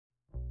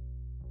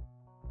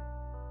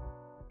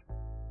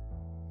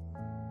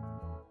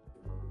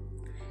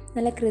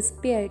നല്ല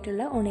ക്രിസ്പി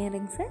ആയിട്ടുള്ള onion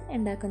rings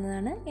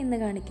ഉണ്ടാക്കുന്നതാണ് ഇന്ന്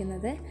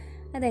കാണിക്കുന്നത്.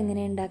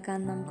 അതെങ്ങനെ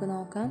ഉണ്ടാക്കാമെന്ന് നമുക്ക്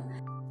നോക്കാം.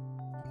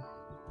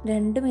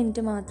 2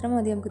 മിനിറ്റ് മാത്രം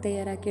മതി നമുക്ക്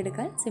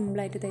തയ്യാറാക്കിയെടുക്കാൻ.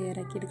 സിമ്പിളായിട്ട്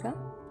തയ്യാറാക്കിയെടുക്കാം.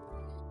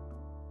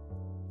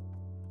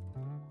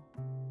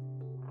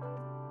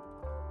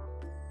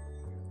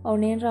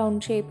 ഓണിയൻ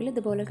റൗണ്ട് ഷേപ്പിൽ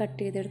ഇതുപോലെ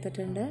കട്ട്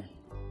ചെയ്തെടുത്തിട്ടുണ്ട്.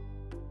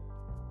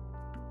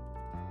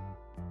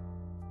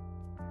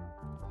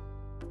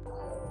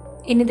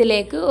 ഇനി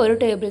ഇതിലേക്ക് 1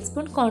 ടേബിൾ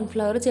സ്പൂൺ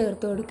കോൺഫ്ലവർ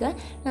ചേർത്ത് കൊടുക്കുക.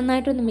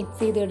 നന്നായിട്ടൊന്ന് മിക്സ്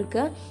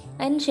ചെയ്തെടുക്കുക.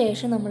 അതിന്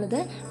ശേഷം നമ്മളിത്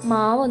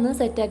മാവൊന്ന്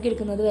സെറ്റാക്കി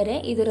എടുക്കുന്നത് വരെ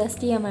ഇത്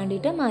റെസ്റ്റ് ചെയ്യാൻ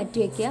വേണ്ടിയിട്ട് മാറ്റി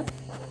വയ്ക്കുക.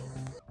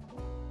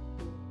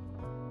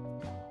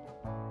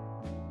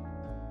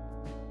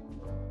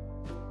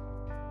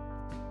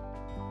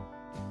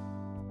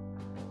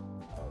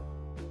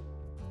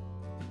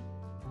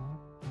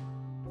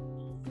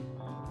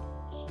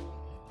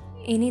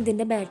 ഇനി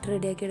ഇതിൻ്റെ ബാറ്റർ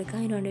റെഡിയാക്കി എടുക്കാം.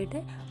 അതിന് വേണ്ടിയിട്ട്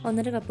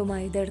 1.5 കപ്പ്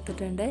മൈദ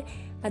എടുത്തിട്ടുണ്ട്.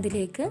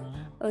 അതിലേക്ക്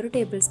 1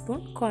 ടേബിൾ സ്പൂൺ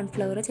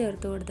കോൺഫ്ലവർ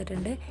ചേർത്ത്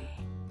കൊടുത്തിട്ടുണ്ട്.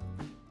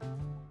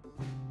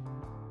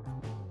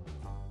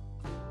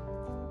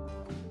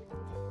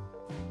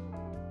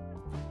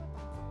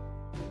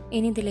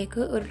 ഇനി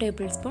ഇതിലേക്ക് 1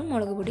 ടേബിൾ സ്പൂൺ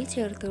മുളക് പൊടി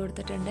ചേർത്ത്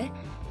കൊടുത്തിട്ടുണ്ട്.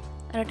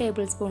 1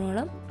 ടേബിൾ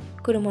സ്പൂണോളം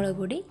കുരുമുളക്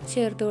പൊടി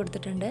ചേർത്ത്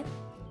കൊടുത്തിട്ടുണ്ട്.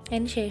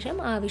 അതിന് ശേഷം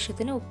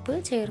ആവശ്യത്തിന് ഉപ്പ്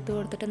ചേർത്ത്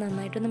കൊടുത്തിട്ട്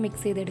നന്നായിട്ടൊന്ന്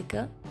മിക്സ്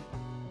ചെയ്തെടുക്കുക.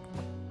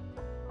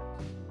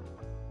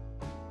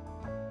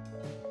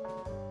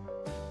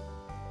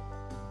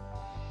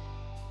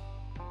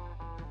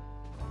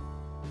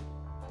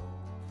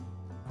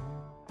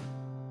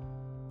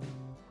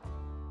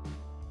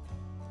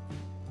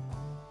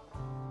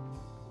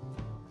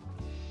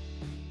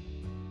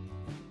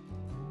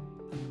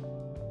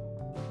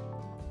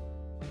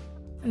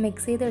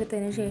 മിക്സ്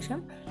ചെയ്തെടുത്തതിന് ശേഷം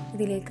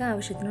ഇതിലേക്ക്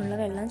ആവശ്യത്തിനുള്ള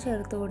വെള്ളം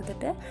ചേർത്ത്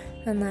കൊടുത്തിട്ട്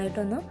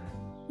നന്നായിട്ടൊന്ന്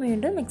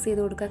വീണ്ടും മിക്സ്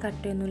ചെയ്ത് കൊടുക്കുക,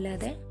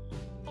 കട്ടയൊന്നുമില്ലാതെ.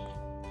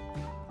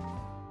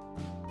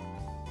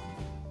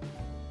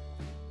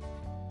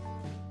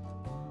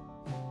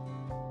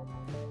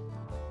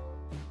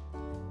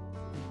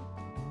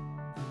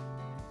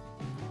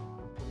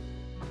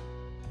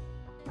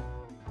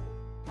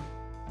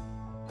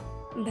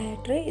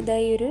 ബാറ്റർ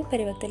ഇതായി ഒരു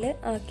പരുവത്തിൽ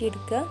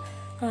ആക്കിയെടുക്കുക.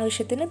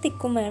 ആവശ്യത്തിന്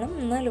തിക്കും വേണം,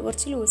 എന്നാൽ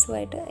കുറച്ച്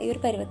ലൂസുമായിട്ട് ഈ ഒരു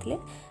പരുവത്തിൽ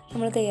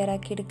നമ്മൾ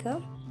തയ്യാറാക്കിയെടുക്കുക.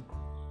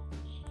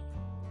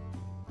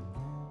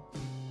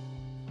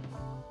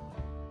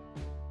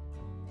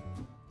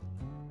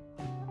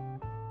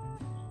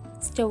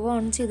 സ്റ്റവ്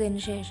ഓൺ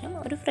ചെയ്തതിന് ശേഷം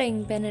ഒരു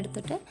ഫ്രൈയിങ് പാൻ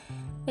എടുത്തിട്ട്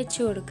വെച്ച്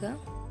കൊടുക്കുക.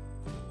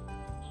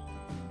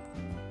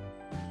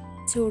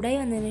 ചൂടായി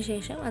വന്നതിന്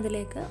ശേഷം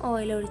അതിലേക്ക്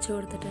ഓയിൽ ഒഴിച്ചു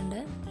കൊടുത്തിട്ടുണ്ട്.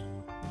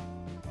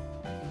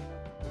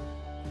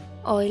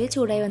 ഓയിൽ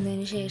ചൂടായി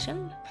വന്നതിന് ശേഷം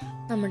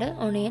നമ്മുടെ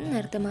ഒണിയൻ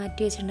നേരത്തെ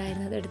മാറ്റി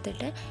വെച്ചിട്ടുണ്ടായിരുന്നത്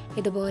എടുത്തിട്ട്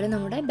ഇതുപോലെ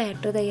നമ്മുടെ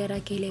ബാറ്റർ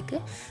തയ്യാറാക്കിയതിലേക്ക്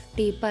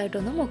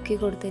ഡീപ്പായിട്ടൊന്ന് മുക്കി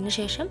കൊടുത്തതിന്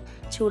ശേഷം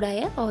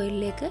ചൂടായ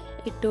ഓയിലിലേക്ക്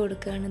ഇട്ട്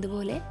കൊടുക്കുകയാണ്.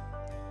 ഇതുപോലെ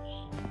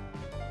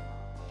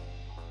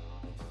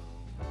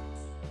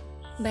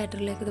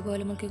ബാറ്ററിലേക്ക്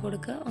ഇതുപോലെ മുക്കി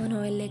കൊടുക്കുക.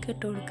 ഓയിലിലേക്ക്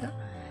ഇട്ട് കൊടുക്കുക.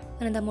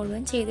 അങ്ങനെ ഇത്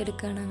മുഴുവൻ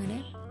ചെയ്തെടുക്കുകയാണ്. അങ്ങനെ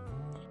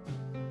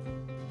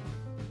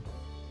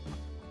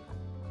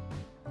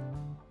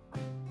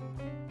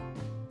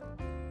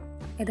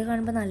ഇത്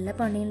കാണുമ്പോൾ നല്ല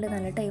പണിയുണ്ട്,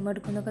 നല്ല ടൈം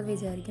എടുക്കുമെന്നൊക്കെ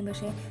വിചാരിക്കും.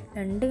 പക്ഷേ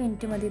 2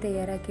 മിനിറ്റ് മതി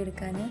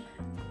തയ്യാറാക്കിയെടുക്കാൻ.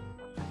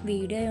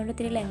 വീഡിയോ ആയതുകൊണ്ട്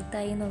ഇത്തിരി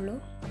ലെങ്ത്തായി എന്നുള്ളൂ.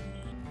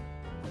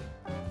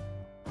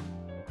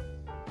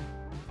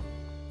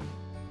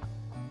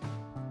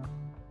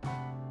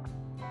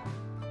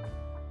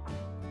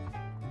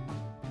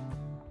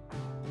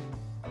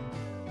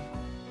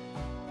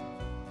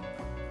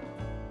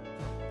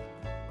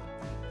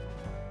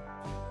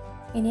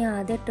 ഇനി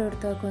ആദ്യം ഇട്ട്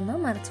കൊടുത്തൊക്കെ ഒന്ന്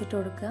മറിച്ചിട്ട്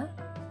കൊടുക്കുക.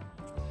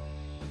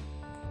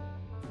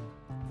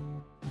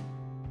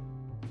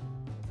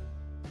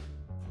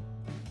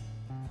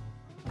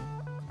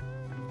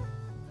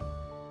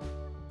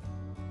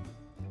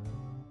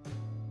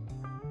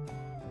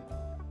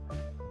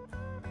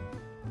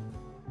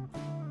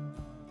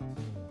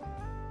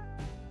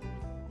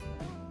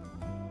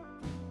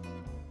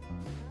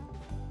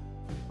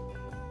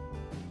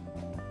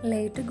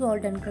 ലൈറ്റ്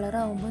ഗോൾഡൻ കളർ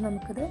ആകുമ്പോൾ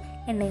നമുക്കിത്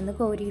എണ്ണയിൽ നിന്ന്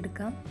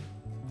കോരിയെടുക്കാം.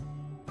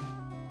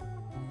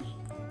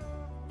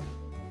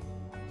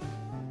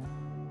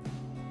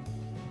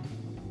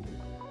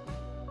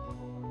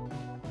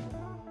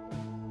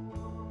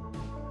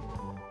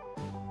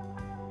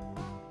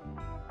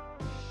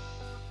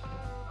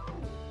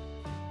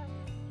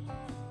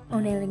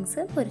 ഓണിയൻ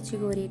റിങ്സ് പൊരിച്ച്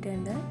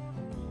കോരിയിട്ടുണ്ട്.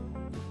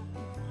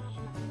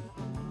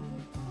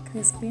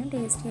 ക്രിസ്പിയും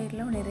ടേസ്റ്റി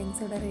ആയിട്ടുള്ള ഓണിയൻ റിങ്സ്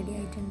ഇവിടെ റെഡി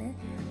ആയിട്ടുണ്ട്.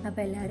 അപ്പോൾ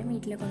എല്ലാവരും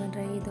വീട്ടിലൊക്കെ ഒന്ന്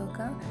ട്രൈ ചെയ്ത്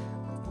നോക്കാം.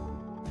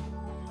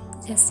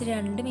 ജസ്റ്റ്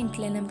 2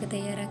 മിനിറ്റിൽ തന്നെ നമുക്ക്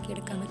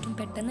തയ്യാറാക്കിയെടുക്കാൻ പറ്റും.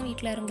 പെട്ടെന്ന്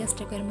വീട്ടിലാരും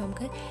ഗസ്റ്റൊക്കെ വരുമ്പോൾ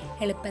നമുക്ക്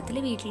എളുപ്പത്തിൽ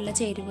വീട്ടിലുള്ള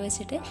ചേരുവ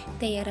വെച്ചിട്ട്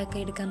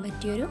തയ്യാറാക്കിയെടുക്കാൻ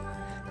പറ്റിയൊരു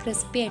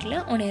ക്രിസ്പി ആയിട്ടുള്ള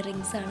ഓണിയൻ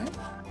റിങ്സ് ആണ്.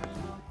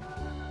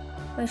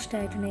 അപ്പോൾ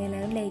ഇഷ്ടമായിട്ടുണ്ടെങ്കിൽ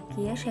എല്ലാവരും ലൈക്ക്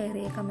ചെയ്യുക, ഷെയർ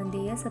ചെയ്യുക, കമൻറ്റ്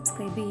ചെയ്യുക,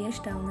 സബ്സ്ക്രൈബ് ചെയ്യുക.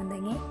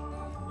 ഇഷ്ടമാവുന്നുണ്ടെങ്കിൽ